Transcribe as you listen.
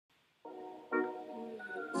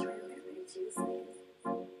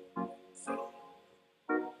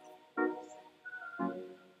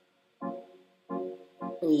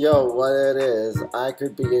Yo, what it is? I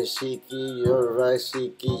could be a shiki, you're a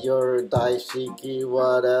shiki, you're a daishiki,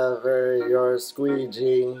 whatever, you're a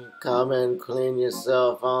squeegee. Come and clean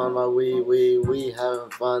yourself on my we having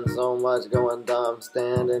fun, so much going dumb,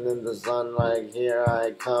 standing in the sun like here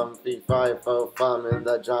I come, fee fi fo fum in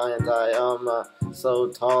the giant I so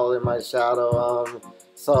tall in my shadow,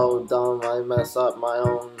 so dumb I mess up my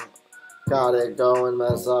own. Got it going,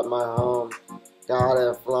 mess up my home. Got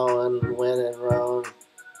it flowing, win and roam.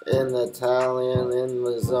 In the Italian, in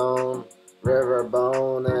the zone. River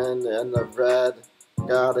bone and in the red.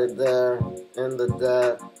 Got it there, in the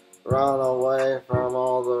dead. Run away from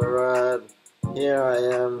all the red. Here I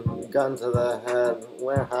am, gun to the head.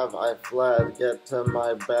 Where have I fled? Get to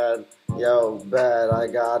my bed. Yo, bed, I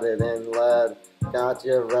got it in lead. Got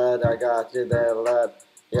you red, I got you there lead.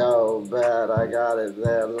 Yo, bad, I got it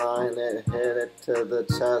there, line it, hit it to the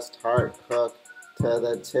chest, heart hook, to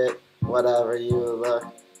the tit, whatever you look,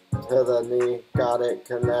 to the knee, got it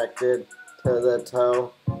connected, to the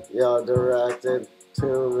toe, yo, directed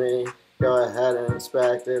to me, go ahead and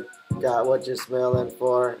inspect it, got what you're smelling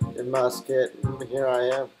for, in musket, here I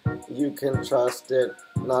am, you can trust it,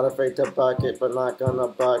 not afraid to bucket, but not gonna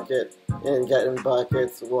bucket, in getting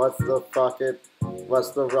buckets, what's the fuck it?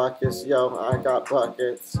 What's the ruckus? Yo, I got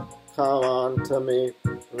buckets. Come on to me,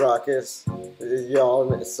 ruckus.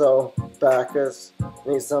 Y'all, so backers.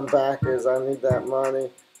 Need some backers. I need that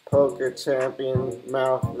money. Poker champion,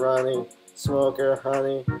 mouth running. Smoker,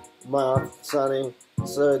 honey, mouth sunny.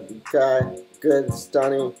 Good guy, good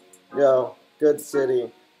stunning. Yo, good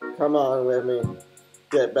city. Come on with me.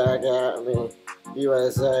 Get back at me.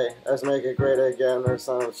 USA, let's make it great again or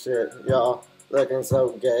some shit. Y'all. Looking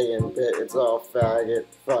so gay and bit, it's all faggot,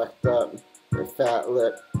 fucked up, your fat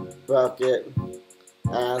lip, bucket,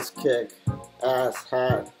 ass kick, ass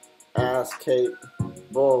hat, ass cape,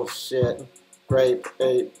 bullshit, grape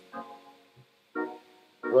ape,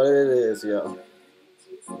 what it is, yo.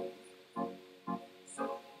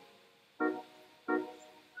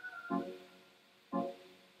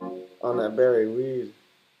 On that berry weed.